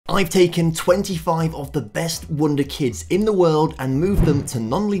I've taken 25 of the best wonder kids in the world and moved them to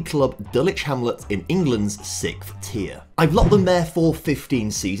non-league club Dulwich Hamlet in England's 6th tier. I've locked them there for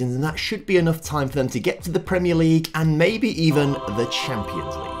 15 seasons, and that should be enough time for them to get to the Premier League and maybe even the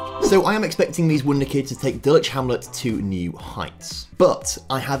Champions League. So I am expecting these wonder kids to take Dulwich Hamlet to new heights. But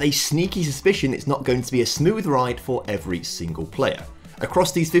I have a sneaky suspicion it's not going to be a smooth ride for every single player.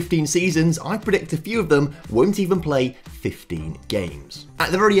 Across these 15 seasons, I predict a few of them won't even play 15 games.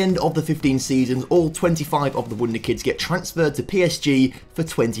 At the very end of the 15 seasons, all 25 of the wonder kids get transferred to PSG for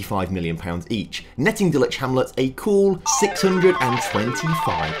 £25 million each, netting Dulwich Hamlet a cool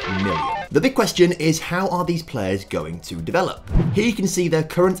 £625 million. The big question is, how are these players going to develop? Here you can see their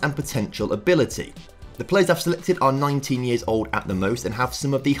current and potential ability. The players I've selected are 19 years old at the most and have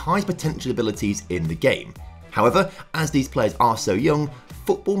some of the highest potential abilities in the game. However, as these players are so young,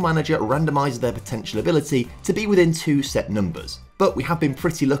 Football Manager randomises their potential ability to be within two set numbers. But we have been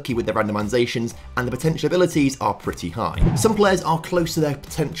pretty lucky with the randomisations, and the potential abilities are pretty high. Some players are close to their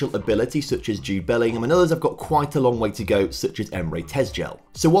potential ability, such as Jude Bellingham, and others have got quite a long way to go, such as Emre Tezgel.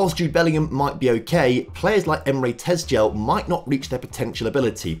 So whilst Jude Bellingham might be okay, players like Emre Tezgel might not reach their potential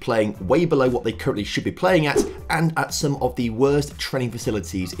ability, playing way below what they currently should be playing at, and at some of the worst training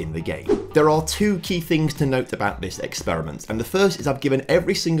facilities in the game. There are two key things to note about this experiment, and the first is I've given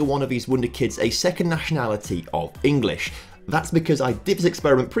every single one of these wonder kids a second nationality of English. That's because I did this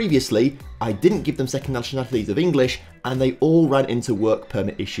experiment previously, I didn't give them second nationalities of English, and they all ran into work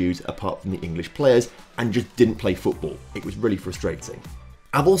permit issues apart from the English players and just didn't play football. It was really frustrating.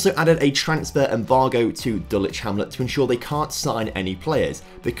 I've also added a transfer embargo to Dulwich Hamlet to ensure they can't sign any players,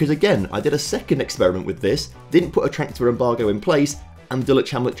 because again, I did a second experiment with this, didn't put a transfer embargo in place, and Dulwich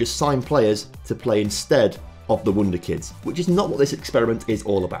Hamlet just signed players to play instead of the wonder kids, which is not what this experiment is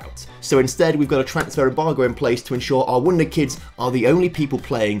all about. So instead, we've got a transfer embargo in place to ensure our wonder kids are the only people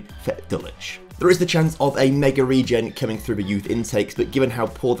playing for Dulwich. There is the chance of a mega regen coming through the youth intakes, but given how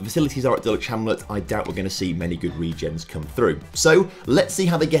poor the facilities are at Dulwich Hamlet, I doubt we're going to see many good regens come through. So let's see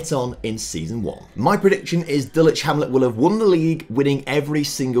how they get on in Season 1. My prediction is Dulwich Hamlet will have won the league, winning every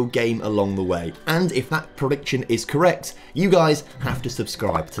single game along the way. And if that prediction is correct, you guys have to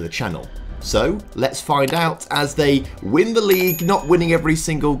subscribe to the channel. So let's find out as they win the league, not winning every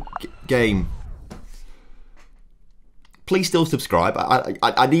single game. Please still subscribe,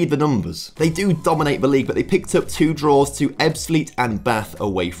 I need the numbers. They do dominate the league, but they picked up 2 draws to Ebbsfleet and Bath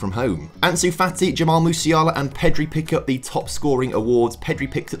away from home. Ansu Fati, Jamal Musiala and Pedri pick up the top scoring awards. Pedri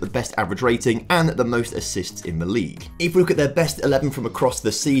picks up the best average rating and the most assists in the league. If we look at their best 11 from across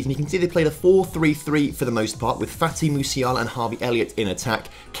the season, you can see they played a 4-3-3 for the most part, with Fati, Musiala and Harvey Elliott in attack,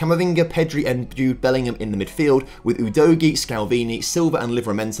 Camavinga, Pedri and Jude Bellingham in the midfield, with Udogi, Scalvini, Silva and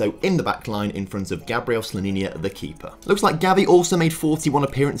Livramento in the back line in front of Gabriel Slaninia, the keeper. Looks like Gavi also made 41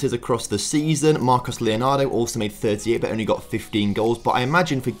 appearances across the season. Marcos Leonardo also made 38 but only got 15 goals. But I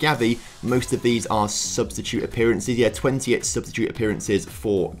imagine for Gavi, most of these are substitute appearances. Yeah, 28 substitute appearances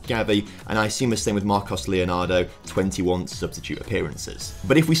for Gavi. And I assume the same with Marcos Leonardo, 21 substitute appearances.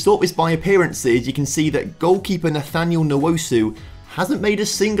 But if we sort this by appearances, you can see that goalkeeper Nathaniel Nwosu hasn't made a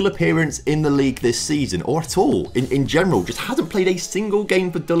single appearance in the league this season, or at all, in general. Just hasn't played a single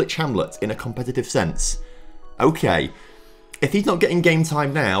game for Dulwich Hamlet in a competitive sense. Okay. If he's not getting game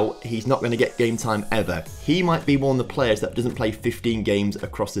time now, he's not going to get game time ever. He might be one of the players that doesn't play 15 games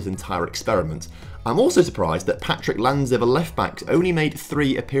across this entire experiment. I'm also surprised that Patrick Lanza, the left-back, only made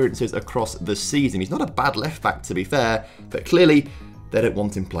 3 appearances across the season. He's not a bad left-back, to be fair, but clearly they don't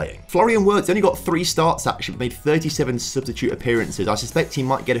want him playing. Florian Wirtz only got 3 starts actually, but made 37 substitute appearances. I suspect he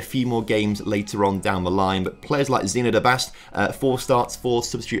might get a few more games later on down the line, but players like Zina de Bast, 4 starts, 4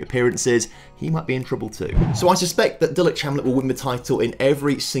 substitute appearances, he might be in trouble too. So I suspect that Dulwich Hamlet will win the title in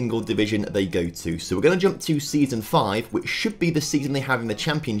every single division they go to. So we're going to jump to Season 5, which should be the season they have in the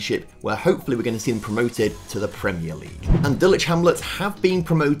Championship, where hopefully we're going to see them promoted to the Premier League. And Dulwich Hamlet have been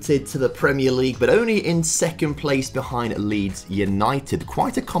promoted to the Premier League, but only in 2nd place behind Leeds United.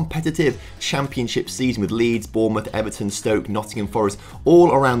 Quite a competitive Championship season with Leeds, Bournemouth, Everton, Stoke, Nottingham Forest,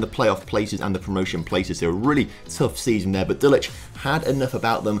 all around the playoff places and the promotion places. So a really tough season there, but Dulwich had enough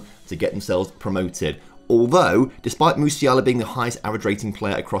about them to get themselves promoted. Although, despite Musiala being the highest average rating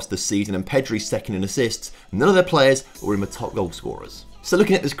player across the season and Pedri second in assists, none of their players were in the top goal scorers. So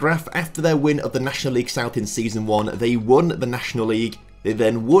looking at this graph, after their win of the National League South in Season 1, they won the National League, they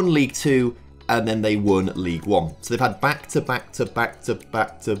then won League 2, and then they won League 1. So they've had back-to-back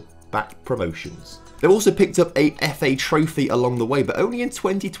promotions. They've also picked up a FA trophy along the way, but only in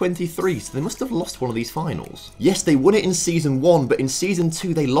 2023, so they must have lost one of these finals. Yes, they won it in Season 1, but in Season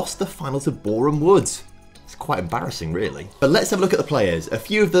 2 they lost the final to Boreham Wood. It's quite embarrassing, really. But let's have a look at the players. A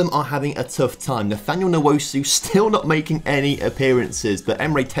few of them are having a tough time. Nathaniel Nwosu still not making any appearances, but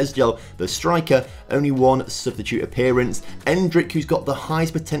Emre Tezgel, the striker, only one substitute appearance. Endrick, who's got the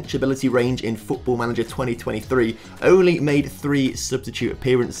highest potential ability range in Football Manager 2023, only made 3 substitute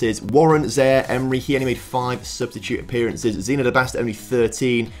appearances. Warren Zaire Emery, he only made 5 substitute appearances. Zina Dabast only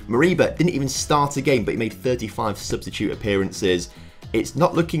 13. Mariba didn't even start a game, but he made 35 substitute appearances. It's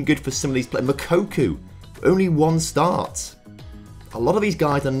not looking good for some of these players. Mokoku, only 1 start. A lot of these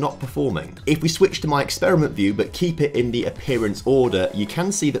guys are not performing. If we switch to my experiment view, but keep it in the appearance order, you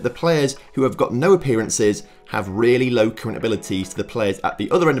can see that the players who have got no appearances have really low current abilities to the players at the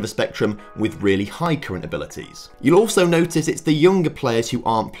other end of the spectrum with really high current abilities. You'll also notice it's the younger players who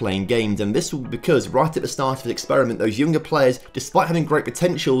aren't playing games, and this will be because right at the start of the experiment, those younger players, despite having great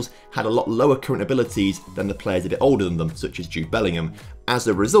potentials, had a lot lower current abilities than the players a bit older than them, such as Jude Bellingham. As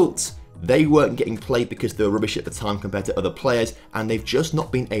a result, they weren't getting played because they were rubbish at the time compared to other players, and they've just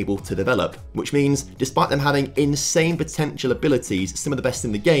not been able to develop. Which means, despite them having insane potential abilities, some of the best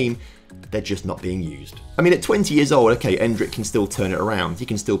in the game, they're just not being used. I mean, at 20 years old, okay, Endrick can still turn it around. He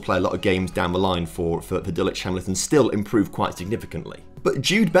can still play a lot of games down the line for Dulwich Hamlet and still improve quite significantly. But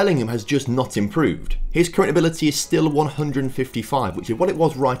Jude Bellingham has just not improved. His current ability is still 155, which is what it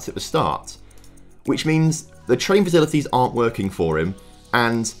was right at the start. Which means the training facilities aren't working for him,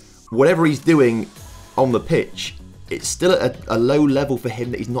 and whatever he's doing on the pitch, it's still at a low level for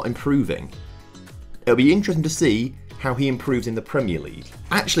him that he's not improving. It'll be interesting to see how he improves in the Premier League.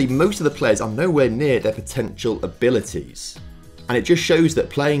 Actually, most of the players are nowhere near their potential abilities. And it just shows that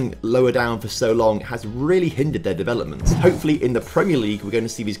playing lower down for so long has really hindered their development. Hopefully in the Premier League, we're going to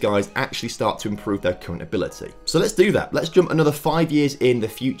see these guys actually start to improve their current ability. So let's do that. Let's jump another 5 years in the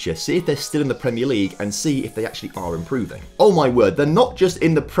future, see if they're still in the Premier League and see if they actually are improving. Oh my word, they're not just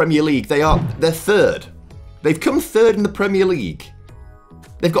in the Premier League, they're 3rd. They've come 3rd in the Premier League.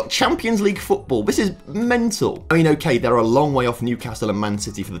 They've got Champions League football. This is mental. I mean, okay, they're a long way off Newcastle and Man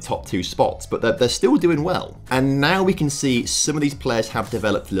City for the top 2 spots, but they're still doing well. And now we can see some of these players have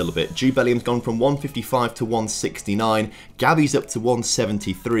developed a little bit. Jude Bellingham's gone from 155 to 169. Gavi's up to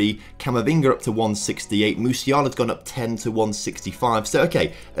 173. Camavinga up to 168. Musiala's gone up 10 to 165. So,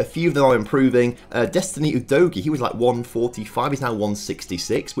 okay, a few of them are improving. Destiny Udogie, he was like 145. He's now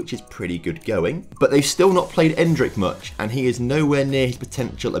 166, which is pretty good going. But they've still not played Endrick much, and he is nowhere near his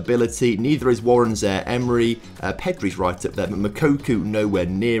potential ability. Neither is Warren Zaire Emery. Pedri's right up there, but Mokoku nowhere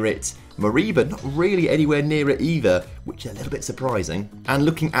near it. Mariba not really anywhere near it either, which is a little bit surprising. And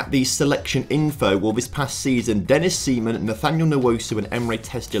looking at the selection info, well, this past season, Dennis Seaman, Nathaniel Nwosu and Emre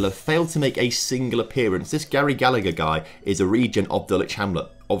Tezgel have failed to make a single appearance. This Gary Gallagher guy is a regen of Dulwich Hamlet,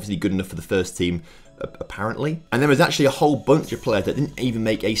 obviously good enough for the first team, apparently. And there was actually a whole bunch of players that didn't even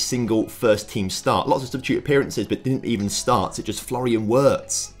make a single first team start. Lots of substitute appearances, but didn't even start. It's just Florian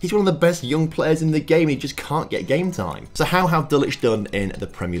Wirtz. He's one of the best young players in the game. He just can't get game time. So how have Dulwich done in the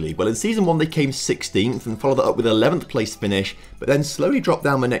Premier League? Well, in season 1, they came 16th and followed that up with an 11th place finish, but then slowly dropped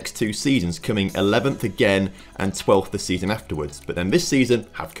down the next 2 seasons, coming 11th again and 12th the season afterwards. But then this season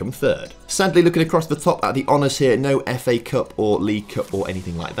have come 3rd. Sadly, looking across the top at the honours here, no FA Cup or League Cup or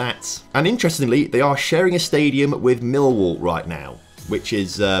anything like that. And interestingly, they are sharing a stadium with Millwall right now, which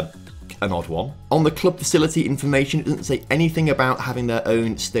is an odd one. On the club facility information, it doesn't say anything about having their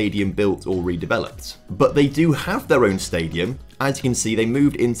own stadium built or redeveloped. But they do have their own stadium. As you can see, they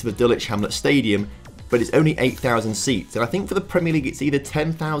moved into the Dulwich Hamlet Stadium, but it's only 8,000 seats. And I think for the Premier League, it's either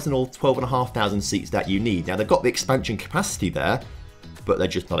 10,000 or 12,500 seats that you need. Now, they've got the expansion capacity there, but they're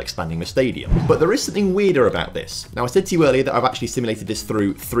just not expanding the stadium. But there is something weirder about this. Now, I said to you earlier that I've actually simulated this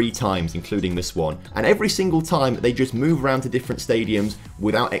through 3 times, including this one, and every single time they just move around to different stadiums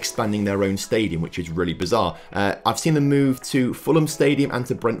without expanding their own stadium, which is really bizarre. I've seen them move to Fulham Stadium and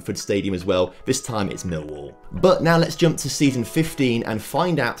to Brentford Stadium as well. This time it's Millwall. But now let's jump to season 15 and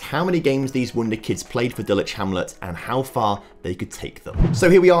find out how many games these Wonder Kids played for Dulwich Hamlet and how far they could take them. So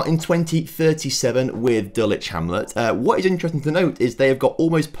here we are in 2037 with Dulwich Hamlet. What is interesting to note is they have got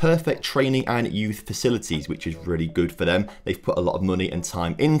almost perfect training and youth facilities, which is really good for them. They've put a lot of money and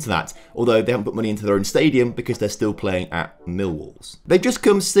time into that, although they haven't put money into their own stadium because they're still playing at Millwall's. They've just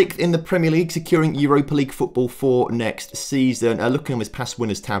come 6th in the Premier League, securing Europa League football for next season. Looking on this past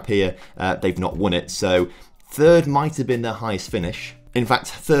winners tab here, they've not won it, so 3rd might have been their highest finish. In fact,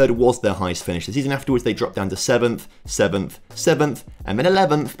 3rd was their highest finish. The season afterwards, they dropped down to 7th, 7th, 7th, and then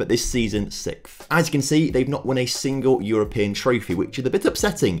 11th, but this season 6th. As you can see, they've not won a single European trophy, which is a bit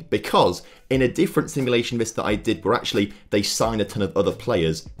upsetting because in a different simulation list that I did where actually they signed a ton of other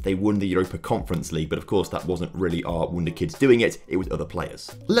players, they won the Europa Conference League, but of course that wasn't really our WONDERKIDS doing it, it was other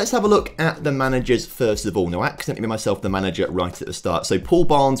players. Let's have a look at the managers first of all. Now I accidentally made myself the manager right at the start. So Paul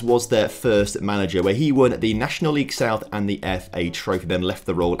Barnes was their first manager where he won the National League South and the FA Trophy, then left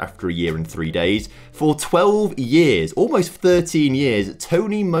the role after a year and 3 days. For 12 years, almost 13 years,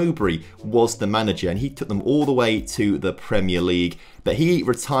 Tony Mowbray was the manager and he took them all the way to the Premier League. But he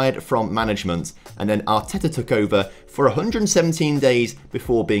retired from management and then Arteta took over for 117 days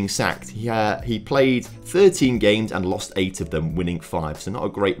before being sacked. He played 13 games and lost 8 of them, winning 5, so not a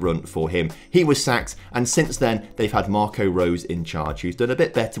great run for him. He was sacked and since then they've had Marco Rose in charge, who's done a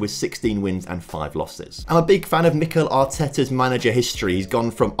bit better with 16 wins and 5 losses. I'm a big fan of Mikel Arteta's manager history. He's gone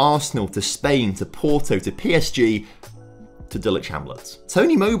from Arsenal to Spain to Porto to PSG to Dulwich Hamlet.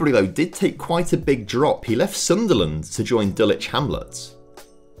 Tony Mowbray though did take quite a big drop. He left Sunderland to join Dulwich Hamlet.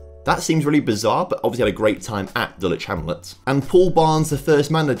 That seems really bizarre, but obviously had a great time at Dulwich Hamlet. And Paul Barnes, the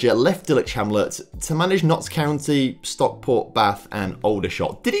first manager, left Dulwich Hamlet to manage Notts County, Stockport, Bath and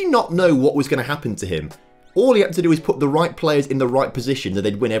Aldershot. Did he not know what was going to happen to him? All he had to do was put the right players in the right positions and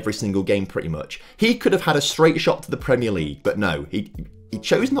they'd win every single game pretty much. He could have had a straight shot to the Premier League, but no, he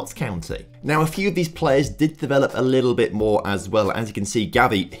chose Notts County. Now, a few of these players did develop a little bit more as well. As you can see,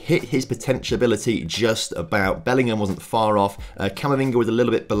 Gavi hit his potential ability just about. Bellingham wasn't far off. Camavinga was a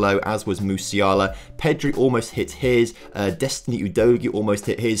little bit below, as was Musiala. Pedri almost hit his. Destiny Udogie almost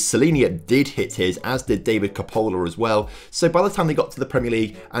hit his. Selenia did hit his, as did David Coppola as well. So by the time they got to the Premier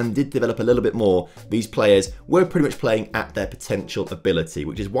League and did develop a little bit more, these players were pretty much playing at their potential ability,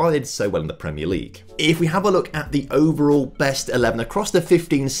 which is why they did so well in the Premier League. If we have a look at the overall best 11 across the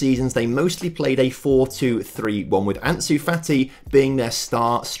 15 seasons, they mostly played a 4-2-3-1 with Ansu Fati being their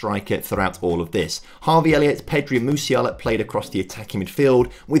star striker throughout all of this. Harvey Elliott, Pedri and Musiala played across the attacking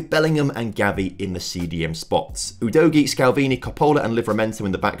midfield with Bellingham and Gavi in the CDM spots. Udogie, Scalvini, Coppola and Livramento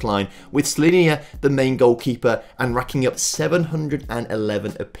in the backline with Slinia the main goalkeeper and racking up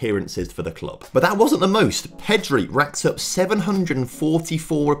 711 appearances for the club. But that wasn't the most. Pedri racked up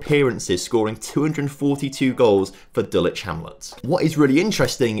 744 appearances, scoring 242 goals for Dulwich Hamlet. What is really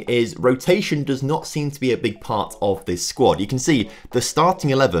interesting is rotation does not seem to be a big part of this squad. You can see the starting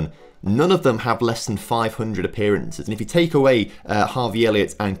 11, none of them have less than 500 appearances. And if you take away Harvey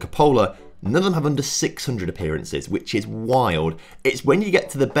Elliott and Coppola, none of them have under 600 appearances, which is wild. It's when you get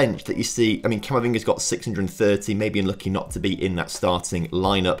to the bench that you see, I mean, Camavinga's got 630, maybe unlucky not to be in that starting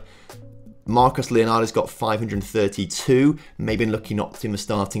lineup. Marcus Leonardo's got 532, maybe unlucky not to in the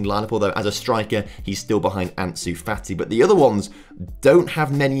starting lineup, although as a striker, he's still behind Ansu Fati. But the other ones don't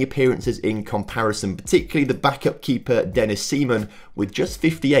have many appearances in comparison, particularly the backup keeper, Dennis Seaman, with just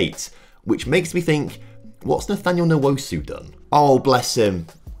 58, which makes me think, what's Nathaniel Nwosu done? Oh, bless him.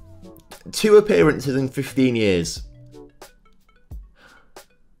 2 appearances in 15 years.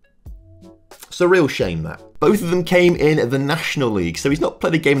 It's a real shame, that. Both of them came in the National League, so he's not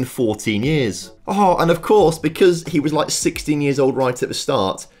played a game in 14 years. Oh, and of course, because he was like 16 years old right at the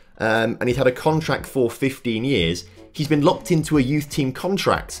start, and he's had a contract for 15 years, he's been locked into a youth team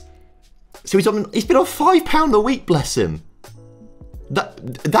contract. So he's been on £5 a week, bless him.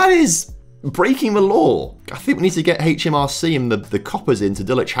 That is breaking the law. I think we need to get HMRC and the coppers into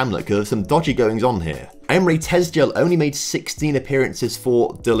Dulwich Hamlet because there's some dodgy goings on here. Emre Tezgel only made 16 appearances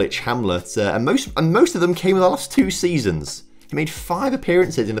for Dulwich Hamlet, and most of them came in the last 2 seasons. He made 5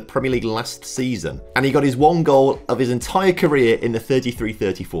 appearances in the Premier League last season, and he got his 1 goal of his entire career in the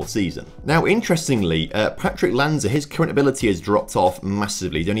 33-34 season. Now, interestingly, Patrick Lanza, his current ability has dropped off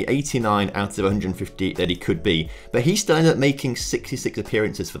massively. He's only 89 out of 158 that he could be, but he still ended up making 66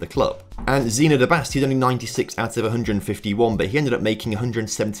 appearances for the club. And Zina De Bast, he's only 96 out of 151, but he ended up making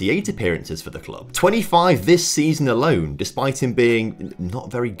 178 appearances for the club. 25 this season alone, despite him being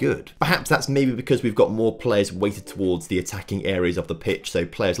not very good. Perhaps that's maybe because we've got more players weighted towards the attacking areas of the pitch, so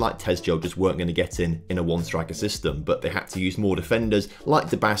players like Tezgel just weren't going to get in a one-striker system, but they had to use more defenders like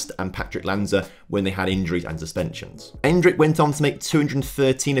De Bast and Patrick Lanza when they had injuries and suspensions. Endrick went on to make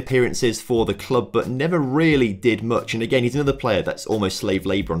 213 appearances for the club, but never really did much, and again, he's another player that's almost slave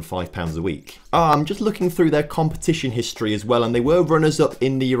labour on £5 a week. I'm just looking through their competition history as well, and they were runners-up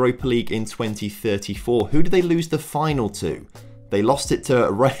in the Europa League in 2034. Who did they lose the final to? They lost it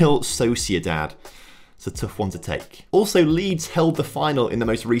to Real Sociedad. It's a tough one to take. Also, Leeds held the final in the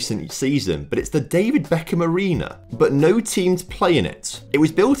most recent season, but it's the David Beckham Arena, but no teams play in it. It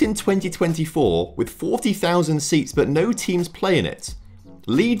was built in 2024 with 40,000 seats, but no teams play in it.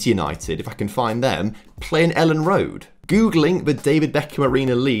 Leeds United, if I can find them, play in Ellen Road. Googling the David Beckham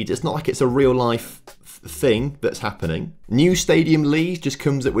Arena Leeds, it's not like it's a real life thing that's happening. New Stadium Leeds just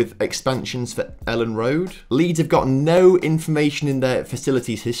comes up with expansions for Ellen Road. Leeds have got no information in their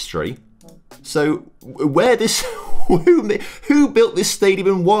facilities history. So where this, who built this stadium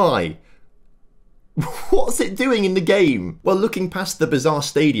and why? What's it doing in the game? Well, looking past the bizarre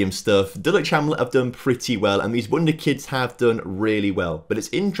stadium stuff, Dulwich Hamlet have done pretty well, and these Wonder Kids have done really well. But it's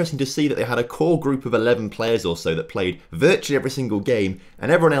interesting to see that they had a core group of 11 players or so that played virtually every single game,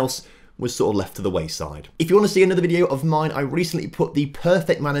 and everyone else was sort of left to the wayside. If you want to see another video of mine, I recently put the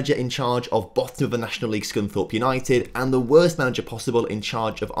perfect manager in charge of bottom of the National League Scunthorpe United, and the worst manager possible in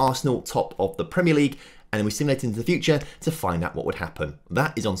charge of Arsenal, top of the Premier League, and then we simulated into the future to find out what would happen.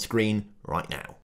 That is on screen right now.